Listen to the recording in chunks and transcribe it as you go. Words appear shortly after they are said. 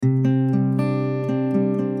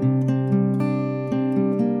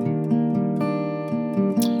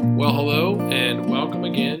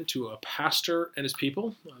pastor and his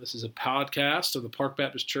people. This is a podcast of the Park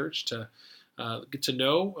Baptist Church to get to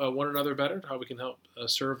know one another better, how we can help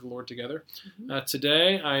serve the Lord together. Mm-hmm.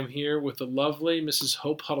 Today, I'm here with the lovely Mrs.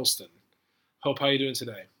 Hope Huddleston. Hope, how are you doing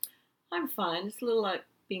today? I'm fine. It's a little like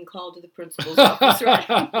being called to the principal's office, right?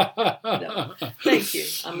 No, thank you.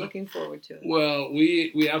 I'm looking forward to it. Well,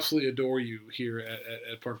 we absolutely adore you here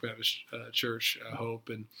at Park Baptist Church, Hope,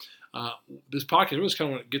 and this podcast really just kind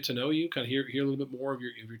of want to get to know you, kind of hear a little bit more of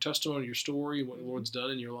your testimony, your story, what the Lord's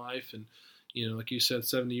done in your life, and like you said,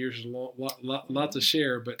 70 years is a lot to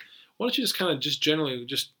share. But why don't you just kind of generally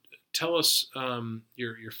tell us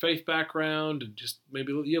your faith background, and just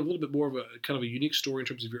maybe you have a little bit more of a kind of a unique story in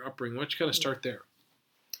terms of your upbringing. Why don't you kind of start there?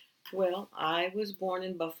 Well, I was born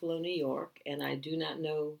in Buffalo, New York, and I do not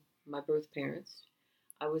know my birth parents.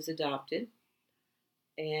 I was adopted,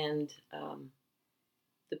 and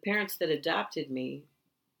the parents that adopted me,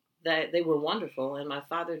 they were wonderful, and my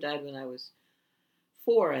father died when I was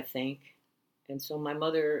 4, I think, and so my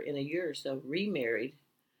mother, in a year or so, remarried,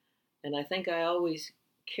 and I think I always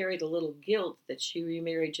carried a little guilt that she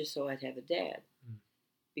remarried just so I'd have a dad,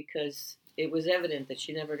 because it was evident that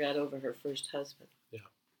she never got over her first husband. Yeah.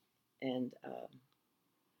 And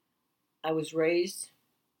I was raised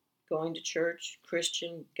going to church,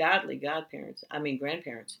 Christian, godly grandparents.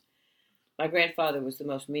 My grandfather was the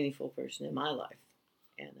most meaningful person in my life.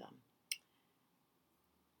 And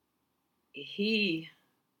he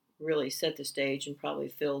really set the stage and probably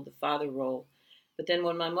filled the father role. But then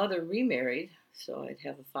when my mother remarried, so I'd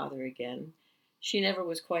have a father again, she never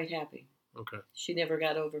was quite happy. Okay. She never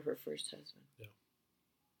got over her first husband. Yeah.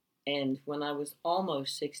 And when I was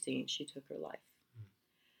almost 16, she took her life,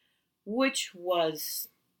 which was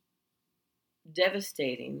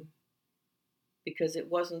devastating because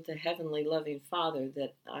it wasn't the heavenly loving Father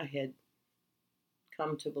that I had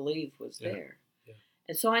come to believe was there. Yeah.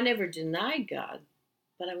 And so I never denied God,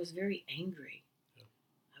 but I was very angry. Yeah.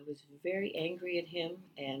 I was very angry at him,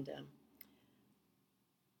 and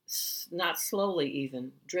not slowly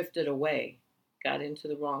even, drifted away, got into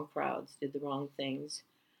the wrong crowds, did the wrong things,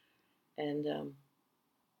 and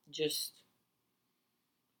just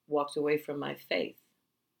walked away from my faith.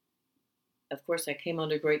 Of course, I came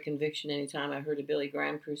under great conviction anytime I heard a Billy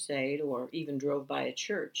Graham crusade or even drove by a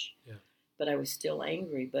church. Yeah. But I was still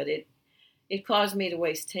angry. But it caused me to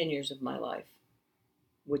waste 10 years of my life,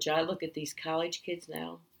 which I look at these college kids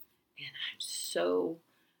now, and I'm so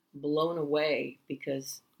blown away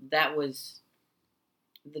because that was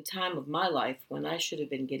the time of my life when I should have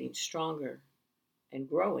been getting stronger and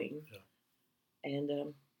growing. Yeah.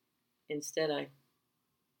 And instead I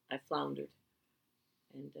floundered,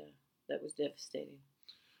 and that was devastating.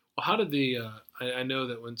 Well, how did I know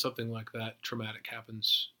that when something like that traumatic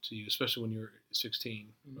happens to you, especially when you're 16,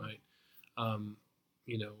 right? How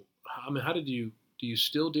do you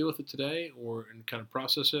still deal with it today, and kind of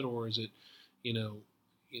process it, or is it,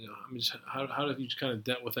 how have you just kind of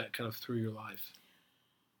dealt with that kind of through your life?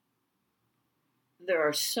 There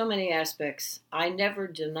are so many aspects. I never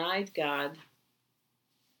denied God.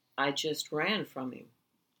 I just ran from him.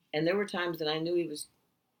 And there were times that I knew he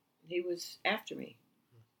was after me,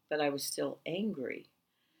 but I was still angry.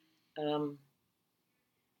 I'm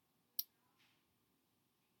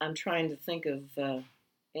trying to think of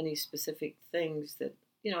any specific things that,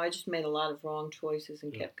 I just made a lot of wrong choices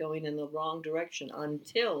and kept going in the wrong direction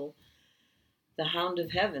until the hound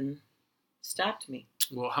of heaven stopped me.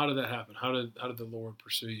 Well, how did that happen? How did the Lord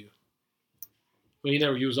pursue you? Well,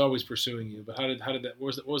 he was always pursuing you, but how did that?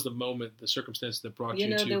 What was the moment, the circumstance that brought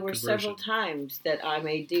you to there were conversion? several times that I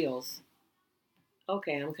made deals.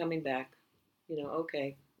 Okay, I'm coming back.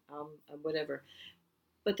 Okay, whatever.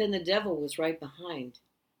 But then the devil was right behind,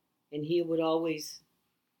 and he would always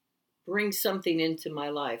bring something into my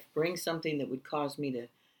life, bring something that would cause me to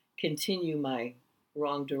continue my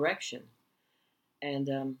wrong direction.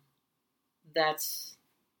 And that's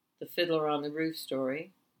the Fiddler on the Roof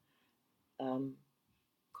story.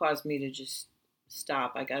 Caused me to just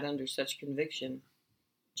stop. I got under such conviction,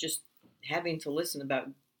 just having to listen about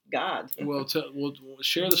God. Well,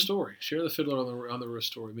 share the story. Share the Fiddler on the Roof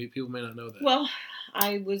story. People may not know that. Well,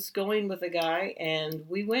 I was going with a guy, and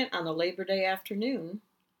we went on a Labor Day afternoon,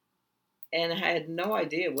 and I had no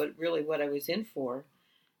idea what I was in for.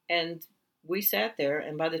 And we sat there,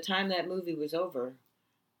 and by the time that movie was over,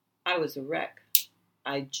 I was a wreck.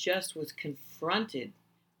 I just was confronted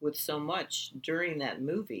with so much during that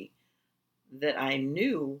movie that I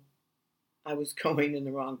knew I was going in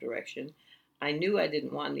the wrong direction. I knew I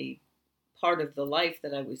didn't want any part of the life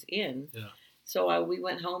that I was in. Yeah. So we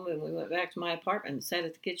went home and we went back to my apartment and sat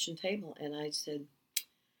at the kitchen table, and I said,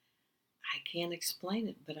 I can't explain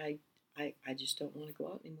it, but I just don't want to go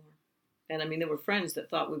out anymore. And I mean, there were friends that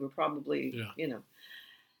thought we were probably,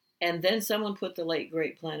 And then someone put The Late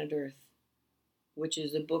Great Planet Earth, which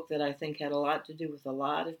is a book that I think had a lot to do with a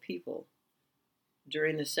lot of people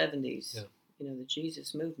during the 70s, the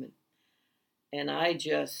Jesus movement. And I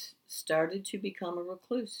just started to become a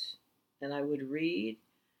recluse. And I would read,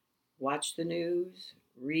 watch the news,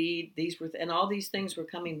 read. And all these things were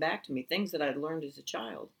coming back to me, things that I'd learned as a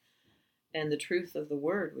child. And the truth of the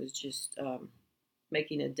word was just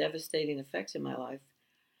making a devastating effect in my life.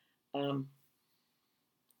 And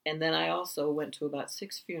then I also went to about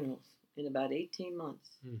 6 funerals in about 18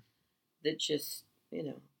 months that just,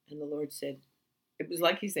 and the Lord said, it was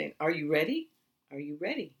like He's saying, are you ready? Are you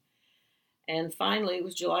ready? And finally, it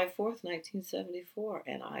was July 4th, 1974,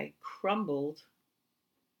 and I crumbled,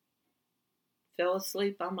 fell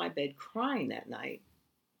asleep on my bed crying that night,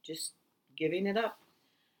 just giving it up,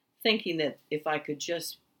 thinking that if I could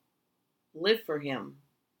just live for Him,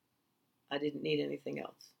 I didn't need anything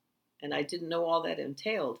else. And I didn't know all that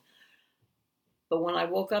entailed. But when I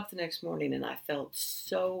woke up the next morning and I felt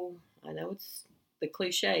so, I know it's the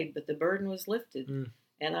cliche, but the burden was lifted.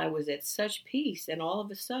 And I was at such peace. And all of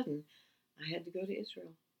a sudden, I had to go to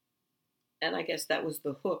Israel. And I guess that was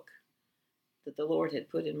the hook that the Lord had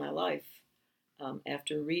put in my life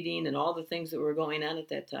after reading and all the things that were going on at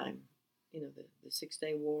that time. The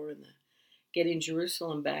 6-Day War and getting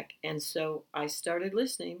Jerusalem back. And so I started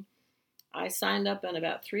listening. I signed up on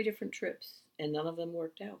about 3 different trips, and none of them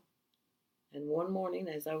worked out. And one morning,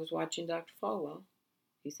 as I was watching Dr. Falwell,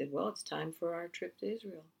 he said, well, it's time for our trip to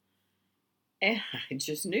Israel. And I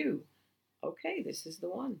just knew, okay, this is the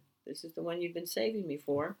one. This is the one you've been saving me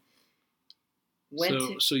for.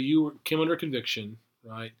 So you came under conviction,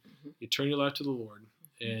 right? Mm-hmm. You turned your life to the Lord,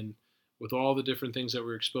 and with all the different things that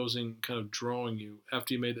were exposing, kind of drawing you,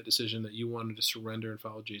 after you made that decision that you wanted to surrender and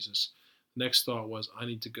follow Jesus, the next thought was, I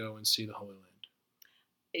need to go and see the Holy Land.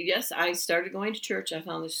 Yes, I started going to church. I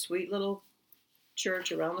found this sweet little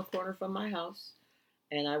church around the corner from my house,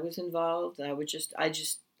 and I was involved. I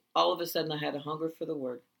just, all of a sudden I had a hunger for the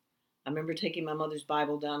Word. I remember taking my mother's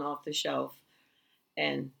Bible down off the shelf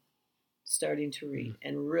and starting to read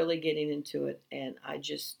and really getting into it. And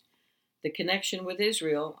the connection with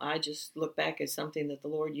Israel, I just look back as something that the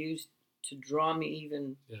Lord used to draw me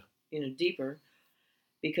even, deeper.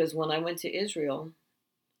 Because when I went to Israel,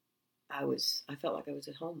 I felt like I was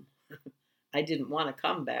at home. I didn't want to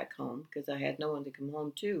come back home because I had no one to come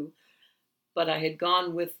home to. But I had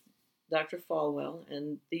gone with Dr. Falwell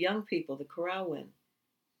and the young people, the chorale went.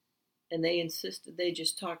 And they insisted, they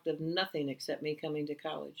just talked of nothing except me coming to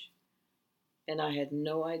college. And I had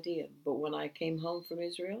no idea. But when I came home from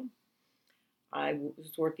Israel, I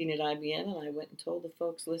was working at IBM, and I went and told the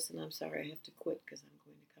folks, listen, I'm sorry, I have to quit because I'm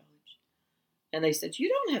going to college. And they said, you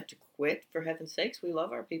don't have to quit, for heaven's sakes. We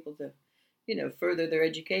love our people to, further their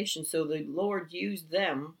education. So the Lord used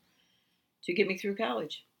them to get me through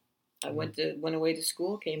college. I went away to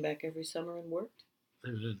school, came back every summer and worked.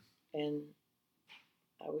 Amen. And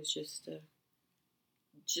I was just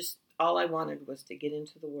all I wanted was to get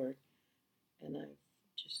into the Word. And I've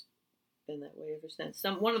just been that way ever since.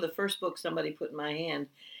 One of the first books somebody put in my hand,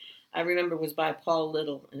 I remember, was by Paul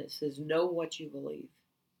Little, and it says, know what you believe.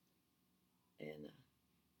 And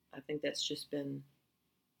I think that's just been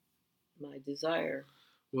my desire.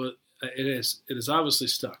 Well, it is obviously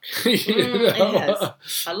stuck. It has.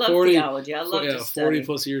 I love theology. I love to study. 40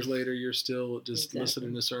 plus years later, you're still just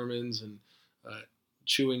listening to sermons and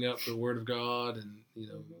chewing up the Word of God and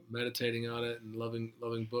meditating on it and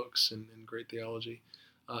loving books and great theology.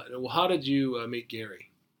 Well, how did you meet Gary?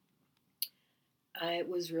 It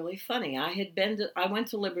was really funny. I went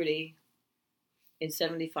to Liberty in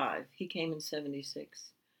 75. He came in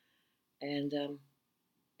 76. And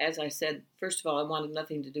as I said, first of all, I wanted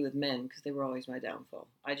nothing to do with men because they were always my downfall.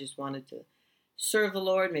 I just wanted to serve the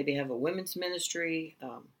Lord, maybe have a women's ministry.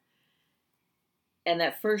 And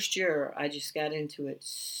that first year, I just got into it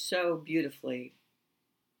so beautifully.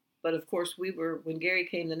 But of course, when Gary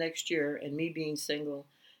came the next year, and me being single,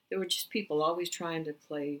 there were just people always trying to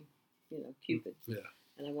play, Cupid. Yeah.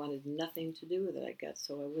 And I wanted nothing to do with it, I guess.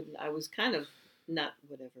 So I was kind of not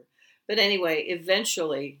whatever. But anyway,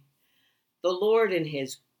 eventually, the Lord in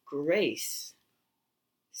His grace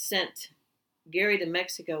sent Gary to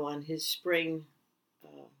Mexico on his spring,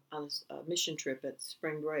 on a mission trip at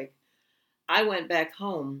spring break. I went back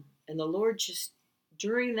home, and the Lord just,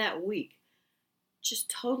 during that week, just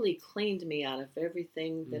totally cleaned me out of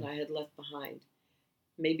everything that I had left behind.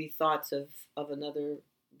 Maybe thoughts of another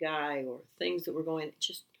guy or things that were going,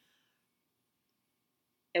 just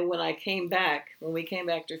And when we came back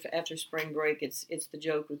after spring break, it's the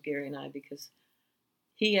joke with Gary and I, because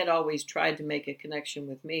he had always tried to make a connection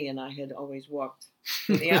with me, and I had always walked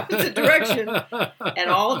in the opposite direction. And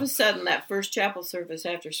all of a sudden, that first chapel service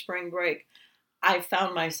after spring break, I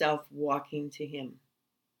found myself walking to him.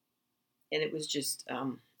 And it was just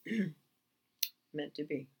meant to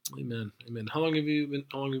be. Amen. Amen. How long have you been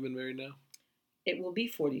married now? It will be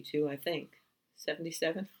 42, I think.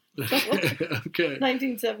 77. Okay.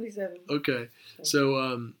 1977. Okay.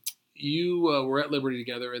 So you were at Liberty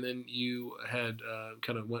together, and then you had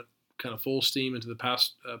went full steam into the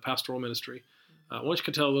pastoral ministry. I want you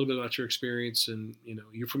to tell a little bit about your experience, and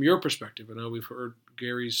you from your perspective. I know we've heard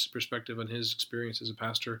Gary's perspective on his experience as a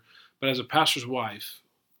pastor, but as a pastor's wife,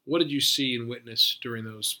 what did you see and witness during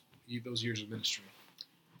those years of ministry?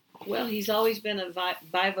 Well, he's always been a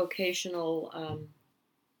bivocational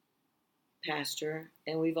pastor,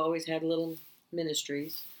 and we've always had little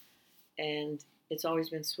ministries, and it's always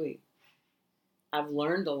been sweet. I've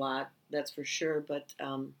learned a lot, that's for sure, but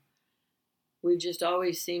we've just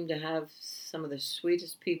always seemed to have some of the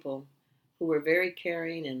sweetest people who were very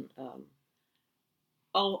caring, and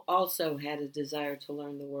also had a desire to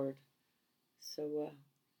learn the Word. So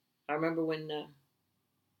I remember when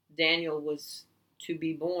Daniel was to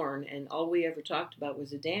be born, and all we ever talked about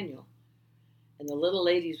was a Daniel. And the little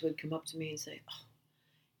ladies would come up to me and say, "Oh,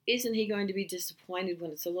 isn't he going to be disappointed when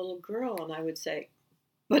it's a little girl?" And I would say,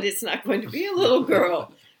 "But it's not going to be a little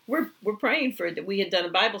girl. We're praying for it." We had done a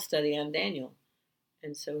Bible study on Daniel,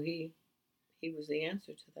 and so he was the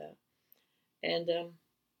answer to that. And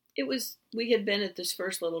we had been at this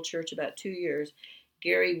first little church about 2 years.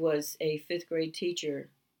 Gary was a 5th grade teacher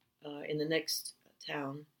in the next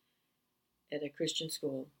town at a Christian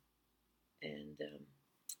school, and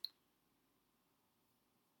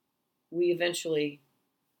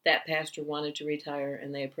that pastor wanted to retire,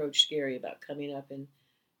 and they approached Gary about coming up and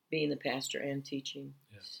being the pastor and teaching.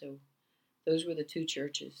 Yeah. So those were the 2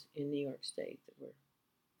 churches in New York State that were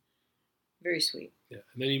very sweet. Yeah,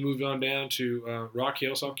 and then you moved on down to Rock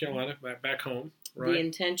Hill, South Carolina, back home,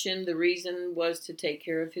 right? The reason was to take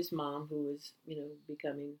care of his mom, who was,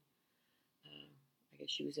 becoming, I guess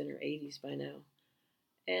she was in her 80s by now.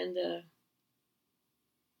 And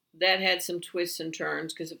that had some twists and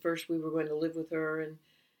turns, because at first we were going to live with her and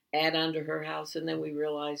add on to her house, and then we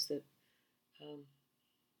realized that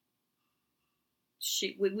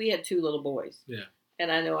we had 2 little boys. Yeah.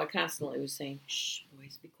 And I know I constantly was saying, "Shh,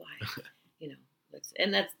 boys, be quiet."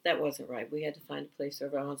 That wasn't right. We had to find a place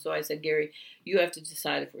of our own. So I said, "Gary, you have to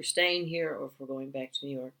decide if we're staying here or if we're going back to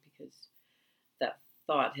New York," because that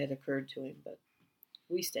thought had occurred to him, but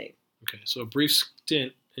we stayed. Okay, so a brief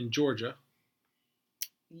stint in Georgia.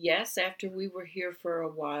 Yes, after we were here for a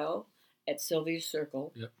while at Sylvia's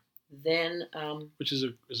Circle. Yep. Then, which is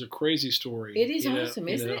a crazy story. It is awesome,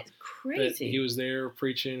 isn't it? Crazy. He was there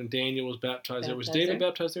preaching, and Daniel was baptized there. Was David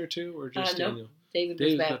baptized there too, or just Daniel? No, David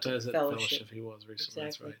was baptized at Fellowship. He was recently. Exactly.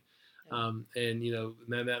 That's right. Yeah. And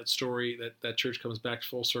then that story, that church comes back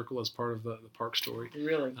full circle as part of the Park story.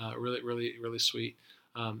 Really. Really sweet.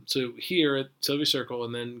 So here at Sylvia Circle,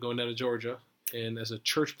 and then going down to Georgia, and as a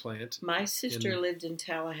church plant. My sister lived in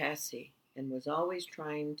Tallahassee and was always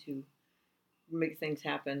trying to make things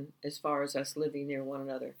happen as far as us living near one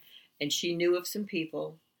another. And she knew of some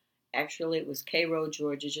people. Actually, it was Cairo,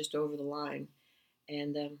 Georgia, just over the line.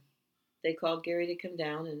 And they called Gary to come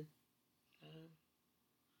down and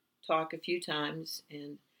talk a few times.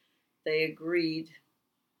 And they agreed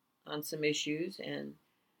on some issues. And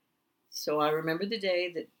so I remember the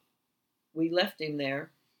day that we left him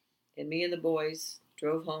there. And me and the boys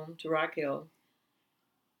drove home to Rock Hill.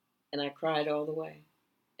 And I cried all the way.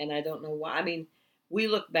 And I don't know why. I mean, we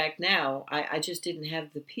look back now, I just didn't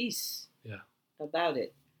have the peace about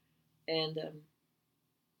it. And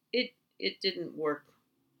it didn't work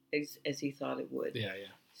as he thought it would. Yeah.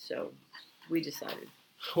 So we decided.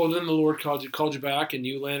 Well, then the Lord called you back, and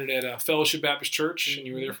you landed at a Fellowship Baptist Church, mm-hmm. and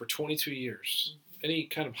you were there for 22 years. Mm-hmm. Any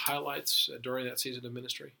kind of highlights during that season of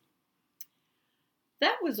ministry?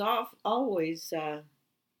 That was always...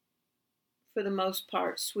 for the most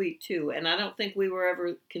part, sweet too. And I don't think we were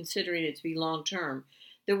ever considering it to be long term.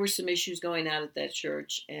 There were some issues going on at that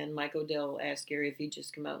church, and Mike Odell asked Gary if he'd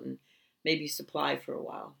just come out and maybe supply for a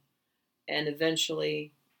while. And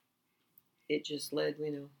eventually, it just led,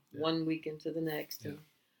 one week into the next. And,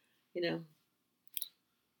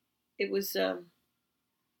 it was,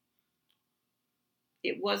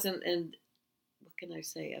 it wasn't, and what can I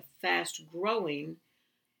say, a fast growing,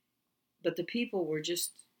 but the people were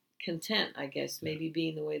just content, I guess, maybe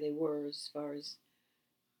being the way they were as far as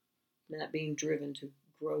not being driven to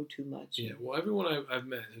grow too much. Yeah, well, everyone I've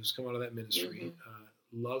met who's come out of that ministry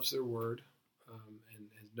loves their word and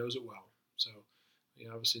knows it well. So,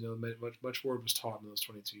 obviously, much word was taught in those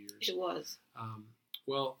 22 years. It was.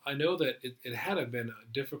 Well, I know that it had been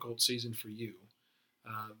a difficult season for you,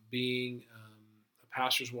 being a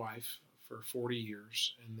pastor's wife for 40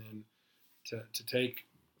 years, and then to take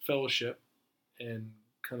fellowship and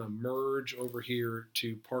kind of merge over here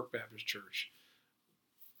to Park Baptist Church.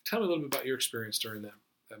 Tell me a little bit about your experience during that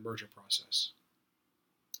merger process.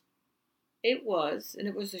 It was, and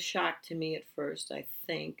it was a shock to me at first, I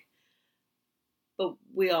think. But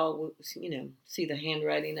we all, see the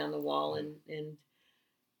handwriting on the wall, and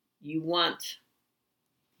you want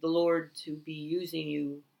the Lord to be using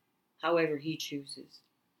you however He chooses.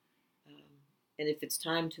 And if it's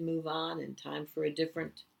time to move on and time for a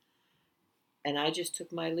different, and I just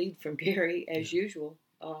took my lead from Gary as usual.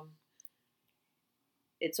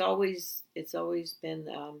 It's always been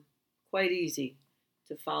quite easy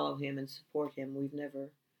to follow him and support him. We've never,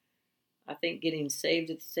 I think, getting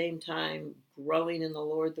saved at the same time, growing in the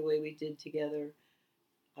Lord the way we did together.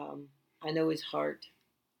 I know his heart,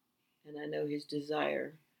 and I know his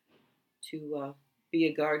desire to be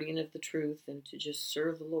a guardian of the truth and to just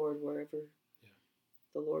serve the Lord wherever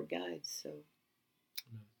the Lord guides. So,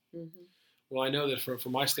 Well, I know that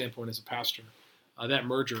from my standpoint as a pastor, that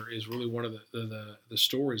merger is really one of the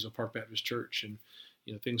stories of Park Baptist Church, and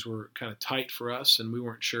things were kind of tight for us, and we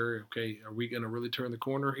weren't sure. Okay, are we going to really turn the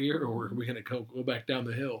corner here, or are we going to go back down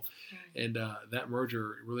the hill? Right. And that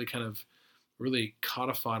merger really kind of really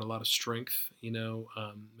codified a lot of strength.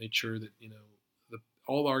 Made sure that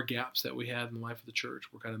all our gaps that we had in the life of the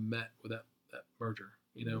church were kind of met with that merger.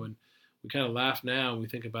 And we kind of laugh now and we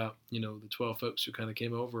think about the 12 folks who kind of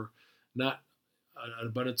came over, not an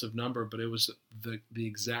abundance of number, but it was the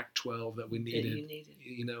exact 12 that we needed,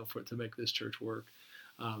 to make this church work.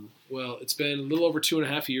 Well, it's been a little over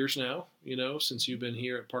 2.5 years now, since you've been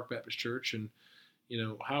here at Park Baptist Church, and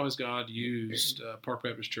how has God used Park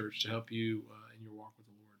Baptist Church to help you in your walk with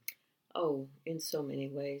the Lord? Oh, in so many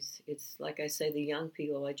ways. It's like I say, the young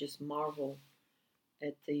people, I just marvel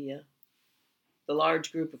at the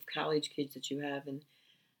large group of college kids that you have, and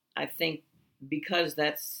I think because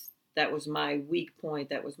that was my weak point,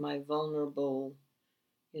 that was my vulnerable,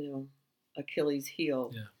 Achilles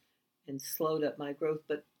heel, and slowed up my growth.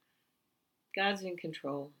 But God's in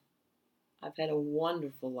control. I've had a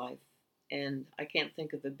wonderful life, and I can't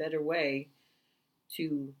think of a better way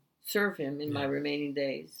to serve Him in my remaining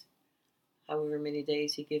days. However many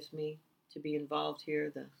days He gives me to be involved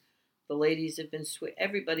here. The ladies have been sweet.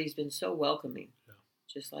 Everybody's been so welcoming.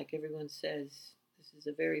 Just like everyone says, this is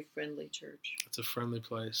a very friendly church. It's a friendly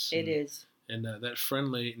place. It is. And that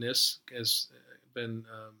friendliness has been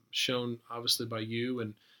shown, obviously, by you,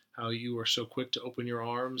 and how you are so quick to open your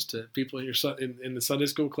arms to people in in the Sunday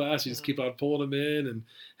school class. You just keep on pulling them in and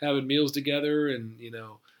having meals together, and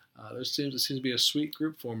there seems to be a sweet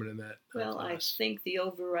group forming in that. Well, class. I think the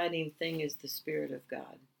overriding thing is the Spirit of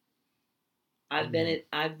God. I've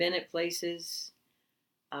been at places.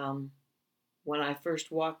 When I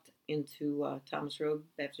first walked into Thomas Road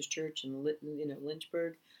Baptist Church in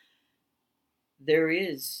Lynchburg,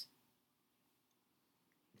 there's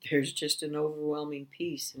just an overwhelming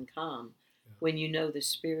peace and calm when the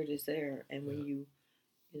Spirit is there, and when you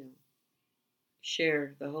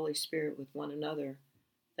share the Holy Spirit with one another.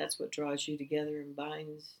 That's what draws you together and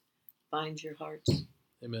binds your hearts.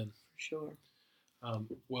 Amen. For sure.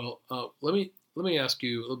 Let me ask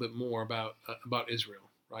you a little bit more about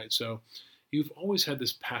Israel, right? So, you've always had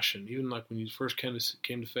this passion, even like when you first came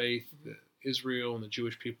to faith, Israel and the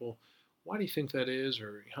Jewish people. Why do you think that is,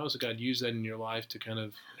 or how has God used that in your life to kind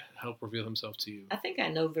of help reveal Himself to you? I think I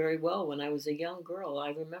know very well. When I was a young girl, I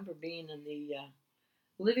remember being in the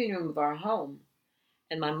living room of our home,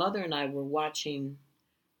 and my mother and I were watching.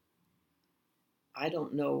 I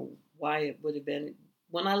don't know why it would have been.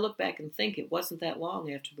 When I look back and think, it wasn't that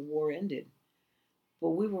long after the war ended, but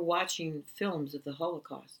we were watching films of the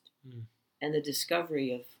Holocaust and the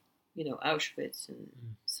discovery of, Auschwitz and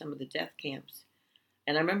some of the death camps.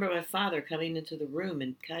 And I remember my father coming into the room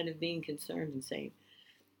and kind of being concerned and saying,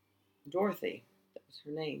 Dorothy, that was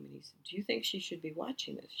her name, and he said, do you think she should be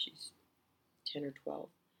watching this? She's 10 or 12.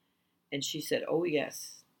 And she said, oh,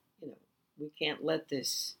 yes, we can't let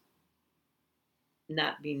this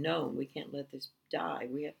not be known. We can't let this die.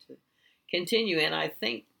 We have to continue. And I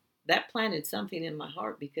think that planted something in my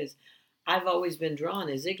heart, because I've always been drawn.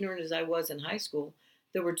 As ignorant as I was in high school,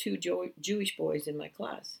 there were 2 Jewish boys in my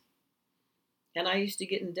class. And I used to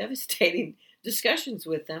get in devastating discussions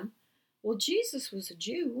with them. Well, Jesus was a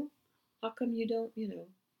Jew. How come you don't,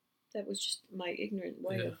 that was just my ignorant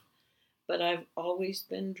way Yeah. of. But I've always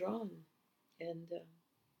been drawn, and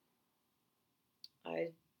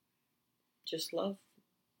I just love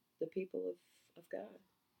the people of God,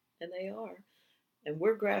 and they are, and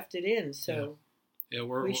we're grafted in, so Yeah,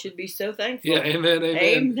 we should be so thankful. Yeah, amen,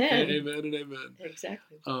 amen, amen, amen, and amen.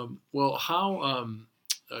 Exactly. Well, how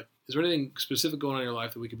is there anything specific going on in your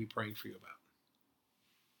life that we could be praying for you about?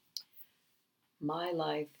 My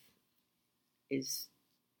life is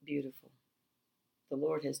beautiful. The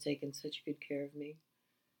Lord has taken such good care of me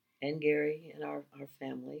and Gary and our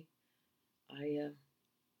family. I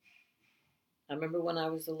remember when I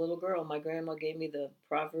was a little girl, my grandma gave me the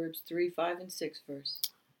Proverbs 3, 5, and 6 verse.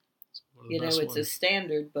 You know, it's a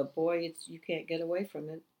standard, but boy, you can't get away from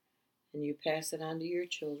it. And you pass it on to your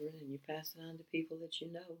children, and you pass it on to people that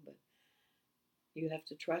you know. But you have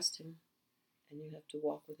to trust Him, and you have to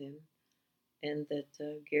walk with Him. And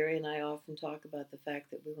that Gary and I often talk about the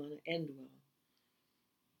fact that we want to end well.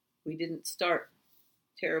 We didn't start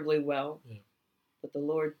terribly well, but the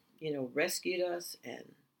Lord, rescued us and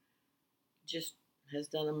just has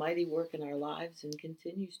done a mighty work in our lives and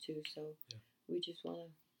continues to. So we just want to.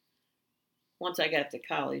 Once I got to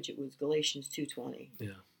college, it was Galatians 2:20. Yeah.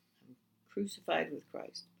 I'm crucified with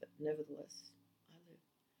Christ, but nevertheless I live.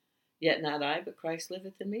 Yet not I, but Christ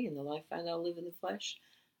liveth in me, and the life I now live in the flesh,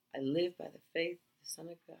 I live by the faith of the Son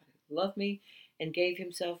of God, who loved me and gave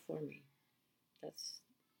Himself for me. That's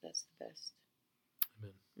the best.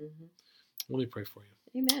 Amen. Mm-hmm. Let me pray for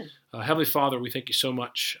you. Amen. Heavenly Father, we thank you so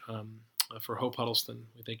much for Hope Huddleston.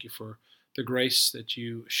 We thank you for the grace that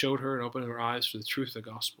you showed her and opened her eyes to the truth of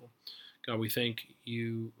the gospel. God, we thank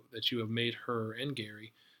you that you have made her and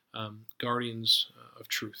Gary guardians of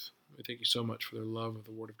truth. We thank you so much for their love of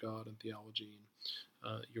the Word of God and theology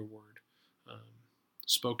and your Word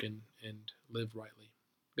spoken and lived rightly.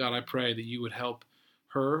 God, I pray that you would help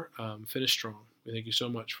her finish strong. We thank you so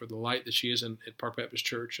much for the light that she is at Park Baptist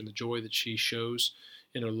Church and the joy that she shows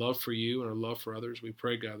in her love for you and her love for others. We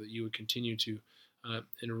pray, God, that you would continue to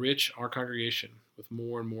enrich our congregation with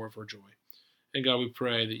more and more of her joy. And God, we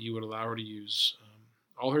pray that you would allow her to use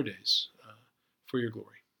all her days for your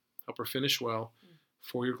glory. Help her finish well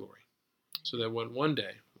for your glory, so that when one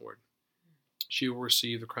day, Lord, she will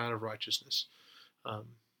receive the crown of righteousness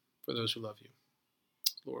for those who love you.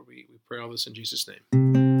 Lord, we pray all this in Jesus' name.